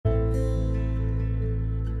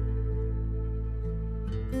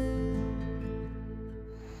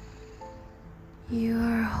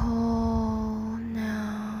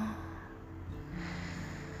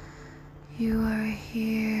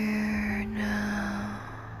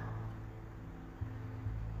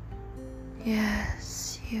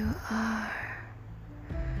Yes, you are.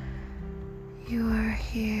 You are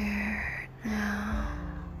here now.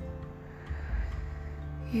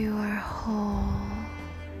 You are whole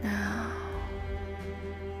now.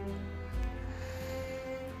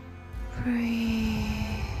 Breathe.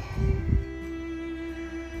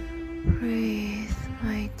 Breathe,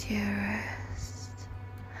 my dearest.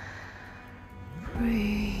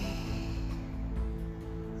 Breathe.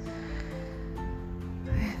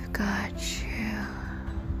 We've got you.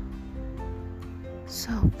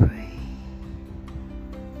 So breathe.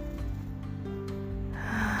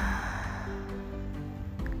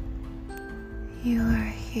 You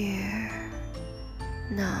are here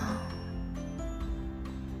now.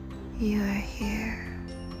 You are here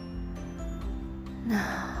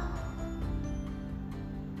now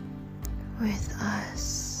with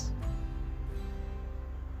us,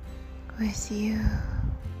 with you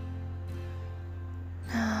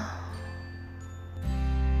now.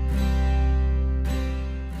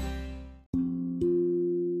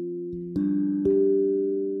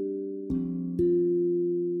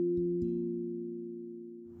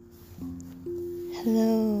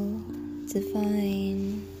 Hello,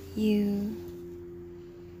 divine you.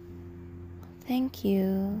 Thank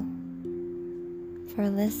you for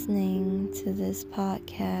listening to this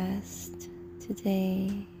podcast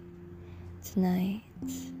today, tonight,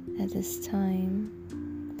 at this time.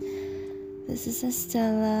 This is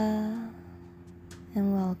Estella,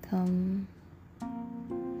 and welcome.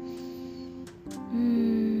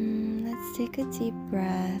 Let's take a deep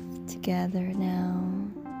breath together now.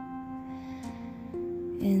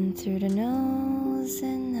 In through the nose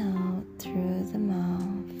and out through the mouth.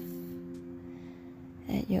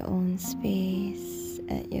 At your own space,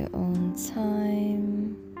 at your own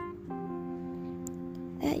time,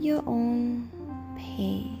 at your own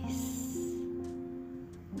pace.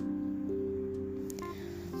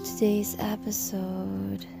 Today's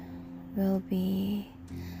episode will be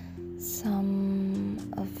some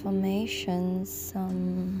affirmations,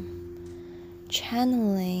 some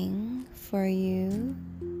channeling for you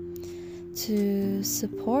to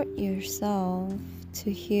support yourself,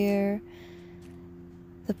 to hear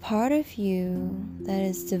the part of you that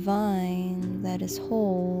is divine, that is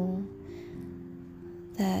whole,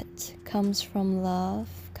 that comes from love,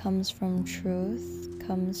 comes from truth,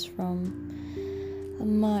 comes from a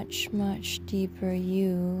much, much deeper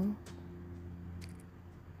you.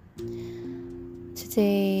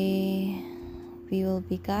 Today, we will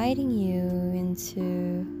be guiding you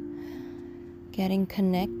into getting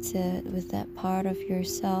connected with that part of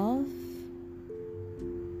yourself,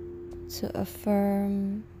 to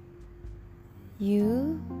affirm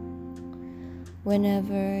you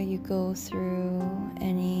whenever you go through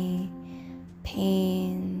any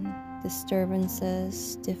pain,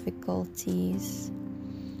 disturbances, difficulties,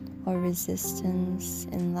 or resistance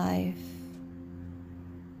in life.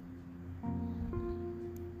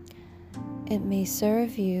 It may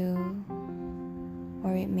serve you,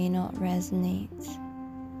 or it may not resonate.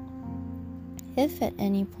 If at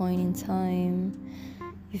any point in time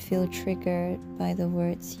you feel triggered by the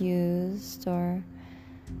words used or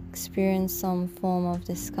experience some form of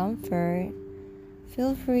discomfort,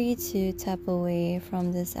 feel free to tap away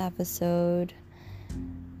from this episode,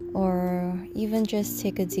 or even just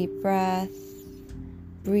take a deep breath,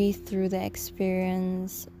 breathe through the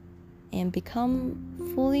experience, and become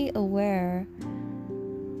fully aware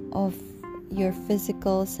of your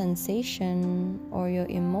physical sensation or your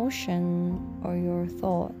emotion or your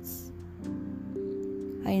thoughts.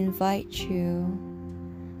 I invite you,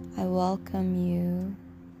 I welcome you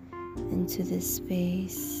into this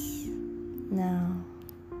space now.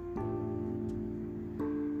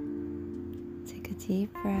 Take a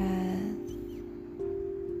deep breath.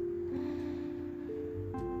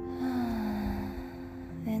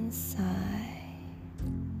 And sigh.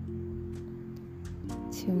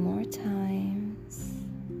 2 more times.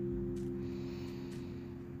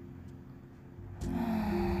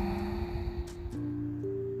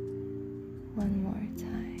 One more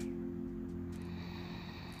time.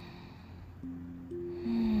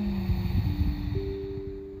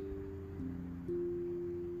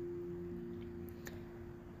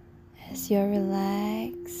 As you're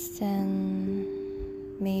relaxed and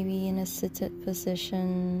maybe in a seated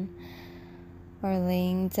position or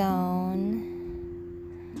laying down,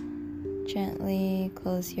 gently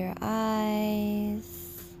close your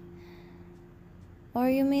eyes, or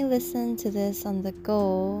you may listen to this on the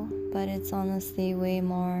go, but it's honestly way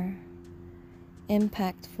more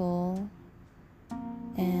impactful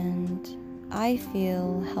and I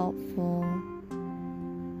feel helpful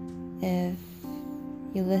if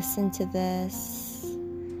you listen to this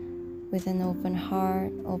with an open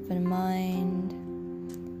heart, open mind,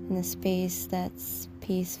 in a space that's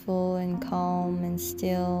peaceful and calm and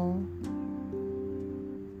still,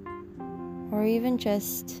 or even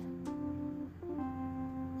just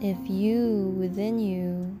if you within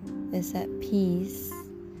you is at peace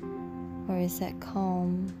or is at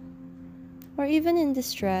calm, or even in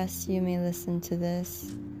distress, you may listen to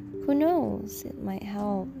this. Who knows? It might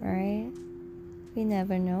help, right? We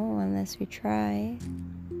never know unless we try.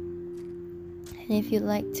 And if you'd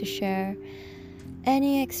like to share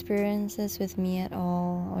any experiences with me at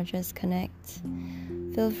all, or just connect,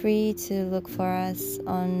 feel free to look for us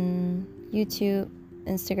on YouTube,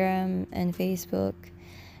 Instagram, and Facebook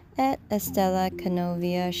at Estella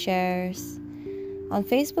Canovia Shares. On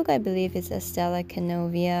Facebook, I believe it's Estella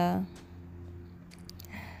Canovia.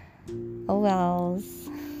 Oh wells.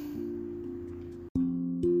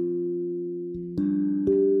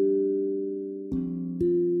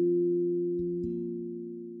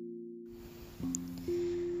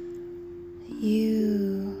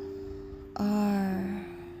 You are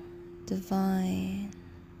divine.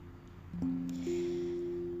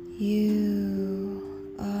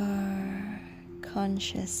 You are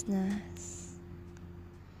consciousness.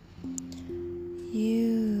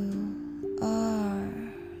 You are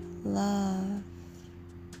love.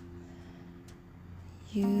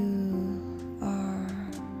 You are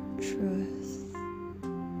truth.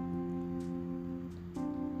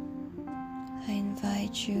 I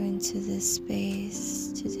invite you into this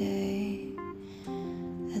space today,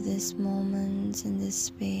 at this moment in this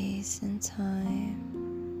space and time.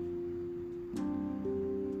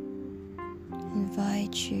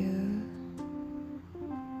 Invite you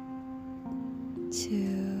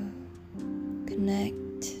to connect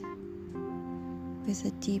with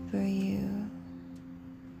a deeper you,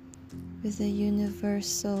 with a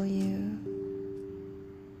universal you.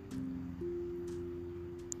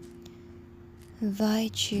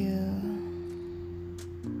 Invite you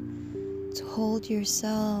to hold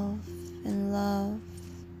yourself in love,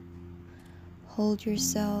 hold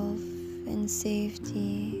yourself in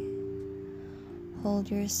safety, hold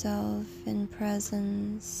yourself in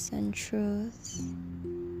presence and truth,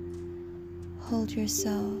 hold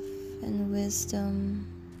yourself in wisdom,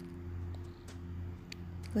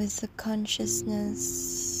 with the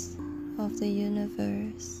consciousness of the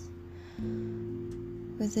universe,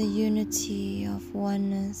 with the unity of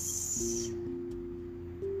oneness,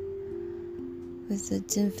 with the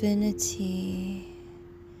divinity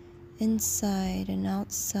inside and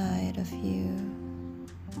outside of you.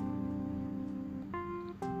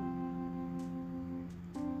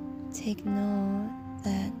 Take note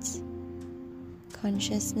that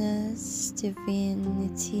consciousness,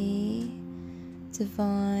 divinity,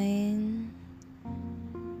 divine,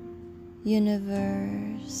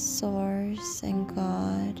 universe, source, and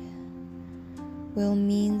God will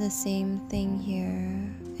mean the same thing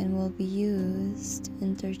here and will be used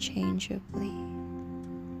interchangeably.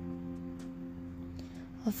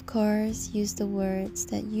 Of course, use the words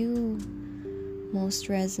that you most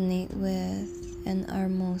resonate with and are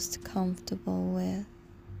most comfortable with.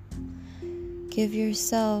 Give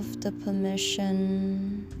yourself the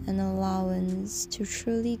permission and allowance to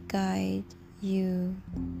truly guide you.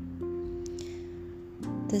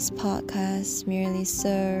 This podcast merely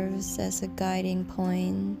serves as a guiding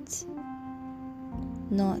point,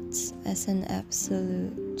 not as an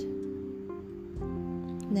absolute.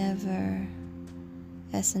 Never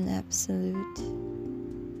as an absolute.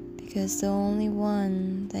 Because the only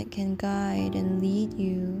one that can guide and lead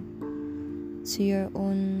you to your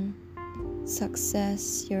own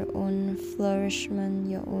success, your own flourishment,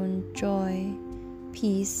 your own joy,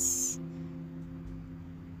 peace,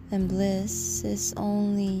 and bliss is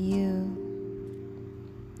only you.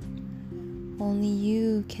 Only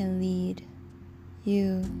you can lead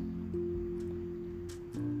you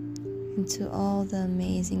into all the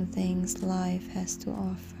amazing things life has to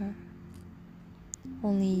offer.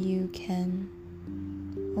 Only you can.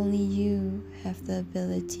 Only you have the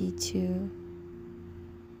ability to.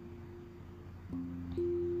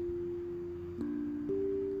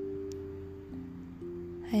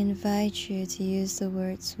 I invite you to use the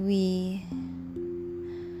words we,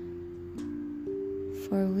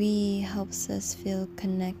 for we helps us feel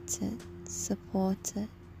connected, supported,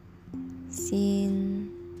 seen,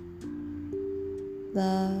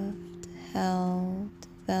 loved, held,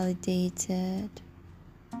 validated,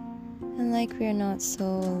 and like we are not so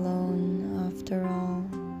alone after all.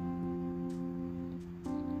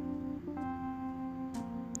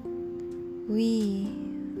 We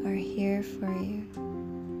are here for you.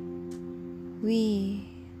 We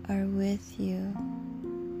are with you.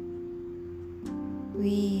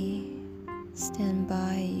 We stand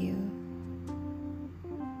by you.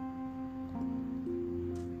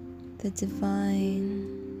 The divine,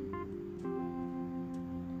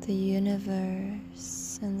 the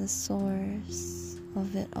universe, and the source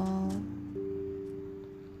of it all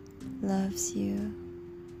loves you,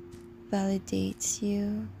 validates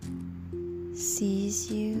you,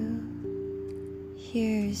 sees you,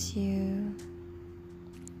 hears you,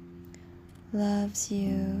 loves you,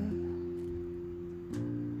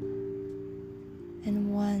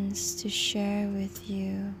 and wants to share with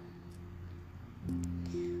you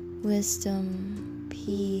wisdom,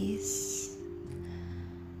 peace,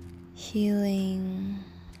 healing,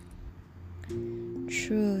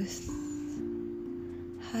 truth,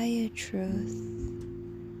 higher truth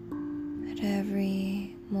at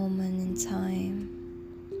every moment in time,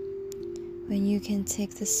 when you can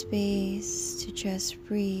take the space to just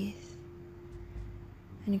breathe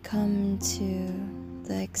and come to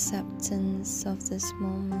the acceptance of this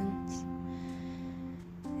moment,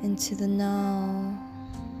 into the now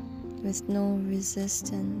with no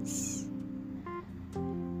resistance,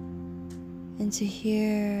 and to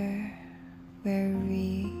here where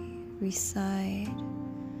we reside,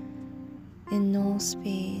 in no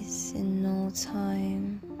space, in no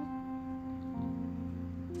time,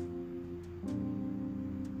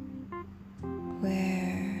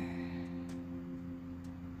 where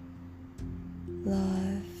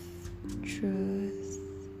love, truth,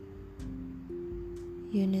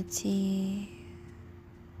 unity,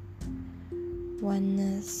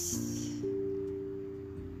 oneness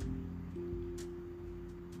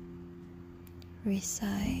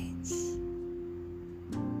resides,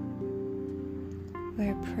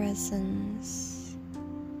 where presence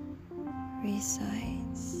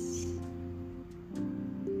resides.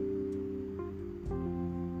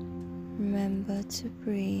 Remember to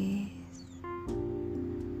breathe.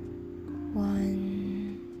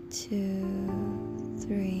 1, 2,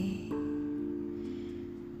 3.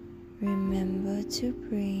 Remember to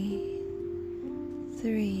breathe.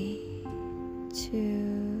 3,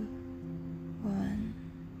 2, 1.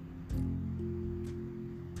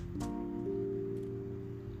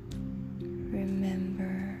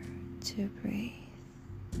 Remember to breathe.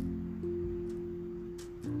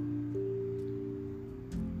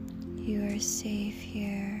 You are safe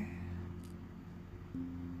here.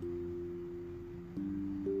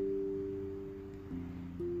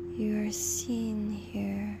 You are seen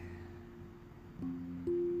here.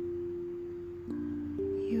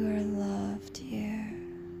 You are loved here.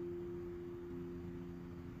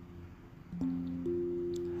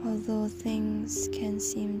 Although things can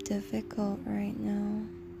seem difficult right now,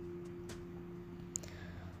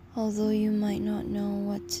 although you might not know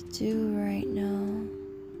what to do right now,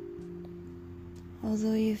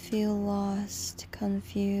 although you feel lost,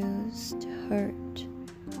 confused, hurt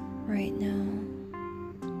right now,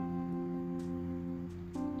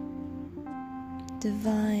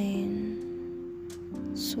 divine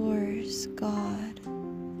source, God,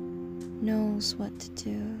 knows what to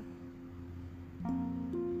do.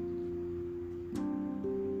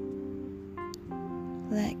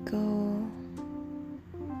 Let go,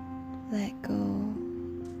 let go,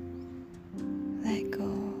 let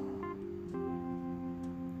go.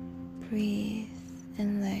 Breathe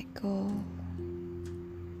and let go.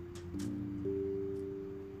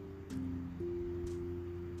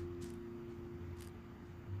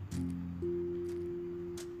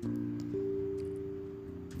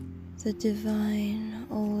 The divine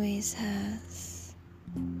always has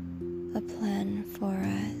a plan for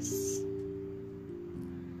us.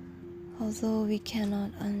 Although we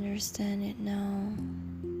cannot understand it now,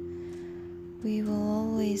 we will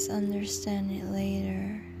always understand it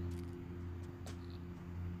later.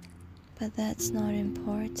 But that's not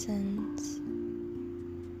important.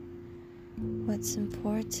 What's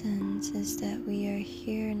important is that we are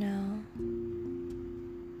here now.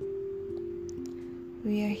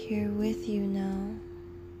 We are here with you now.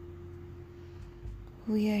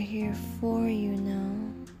 We are here for you now.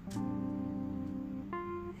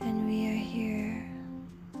 And we are here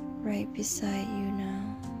right beside you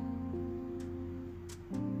now.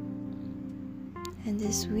 And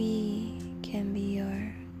this we can be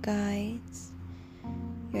your guides,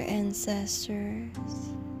 your ancestors,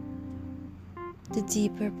 the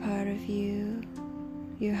deeper part of you,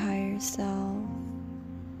 your higher self,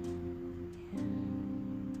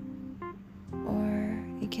 or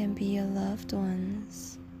it can be your loved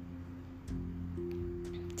ones,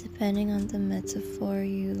 depending on the metaphor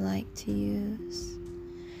you like to use.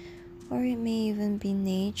 Or it may even be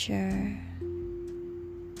nature,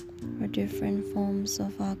 different forms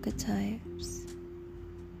of archetypes.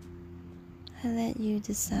 I let you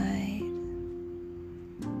decide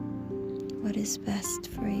what is best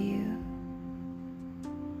for you.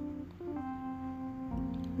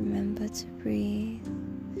 Remember to breathe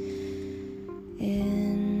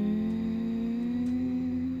in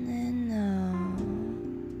and out,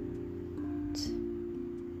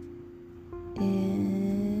 in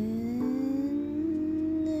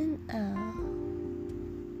and out,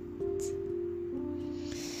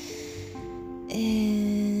 in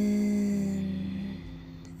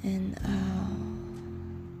and out.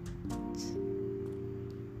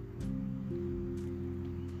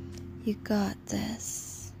 You got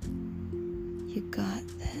this. You got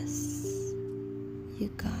this. You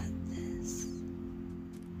got this.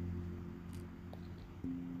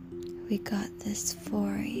 We got this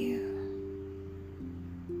for you.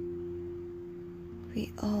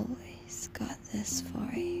 We always got this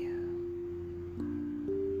for you.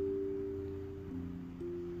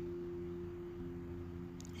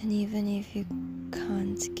 And even if you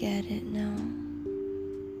can't get it now,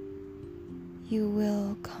 you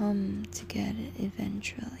will come to get it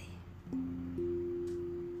eventually.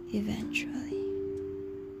 Eventually.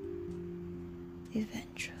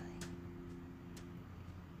 Eventually.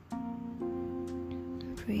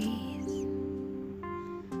 Breathe.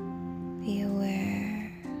 Be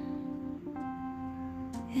aware.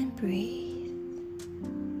 And breathe.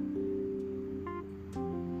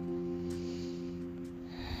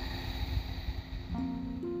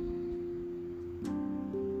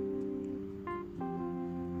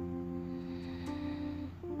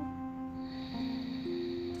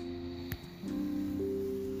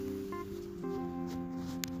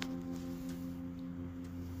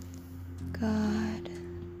 God,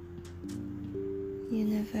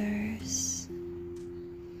 universe,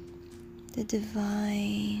 the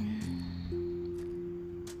divine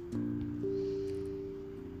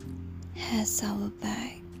has our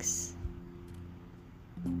backs.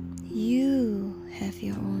 You have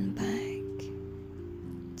your own back.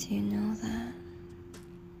 Do you know that?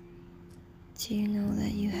 Do you know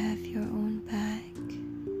that you have your own back?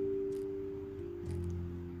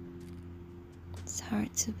 It's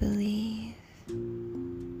hard to believe,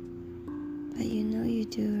 but you know you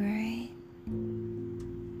do, right?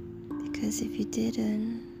 Because if you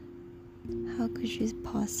didn't, how could you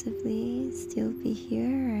possibly still be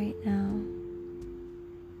here right now?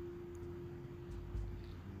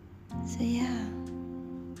 So yeah,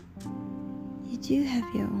 you do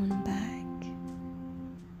have your own back.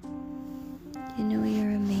 You know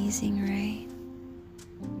you're amazing, right?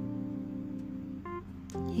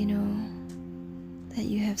 You know that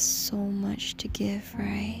you have so much to give,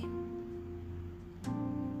 right?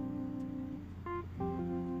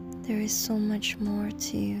 There is so much more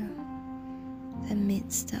to you than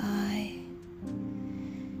meets the eye.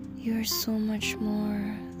 You are so much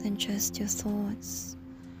more than just your thoughts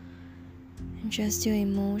and just your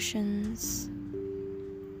emotions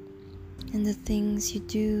and the things you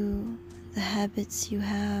do, the habits you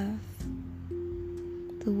have,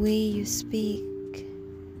 the way you speak.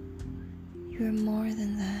 You are more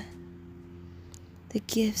than that. The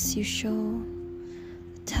gifts you show,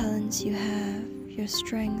 the talents you have, your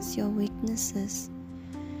strengths, your weaknesses.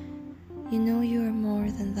 You know you are more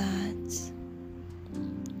than that.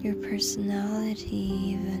 Your personality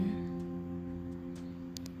even.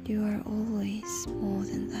 You are always more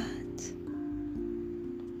than that.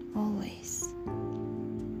 Always.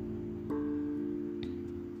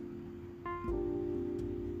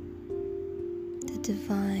 The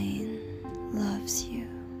divine loves you.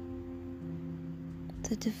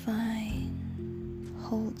 The divine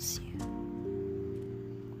holds you.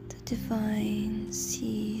 The divine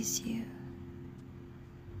sees you.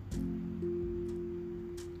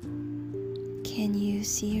 Can you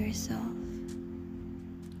see yourself?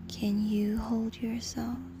 Can you hold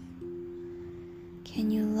yourself? Can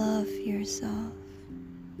you love yourself?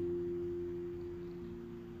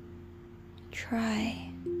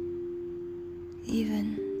 Try,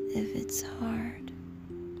 even if it's hard.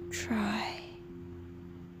 Try,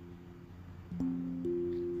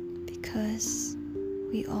 because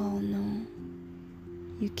we all know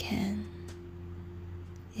you can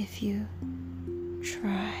if you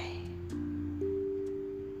try.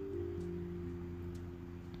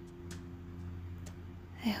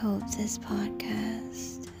 I hope this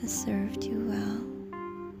podcast has served you well.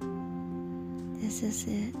 This is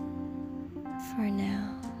it for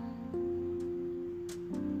now.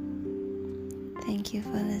 Thank you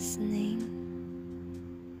for listening.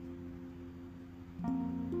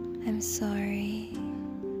 I'm sorry.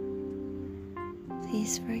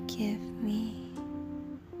 Please forgive me.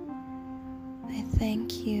 I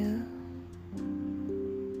thank you.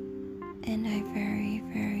 And I very,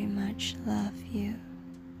 very much love you.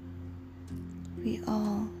 We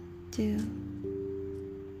all do.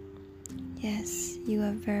 Yes, you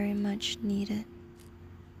are very much needed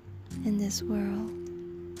in this world.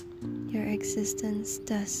 Your existence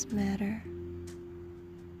does matter,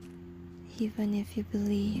 even if you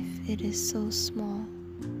believe it is so small,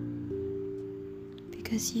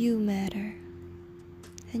 because you matter,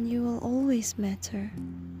 and you will always matter.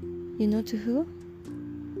 You know to who?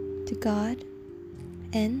 To God,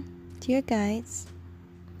 and to your guides,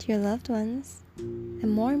 to your loved ones,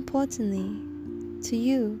 and more importantly, to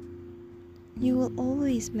you. You will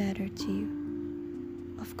always matter to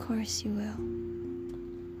you. Of course you will,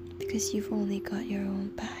 because you've only got your own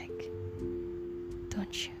back,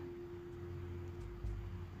 don't you?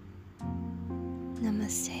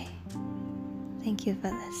 Namaste. Thank you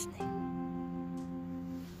for listening.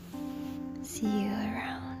 See you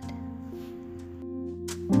around.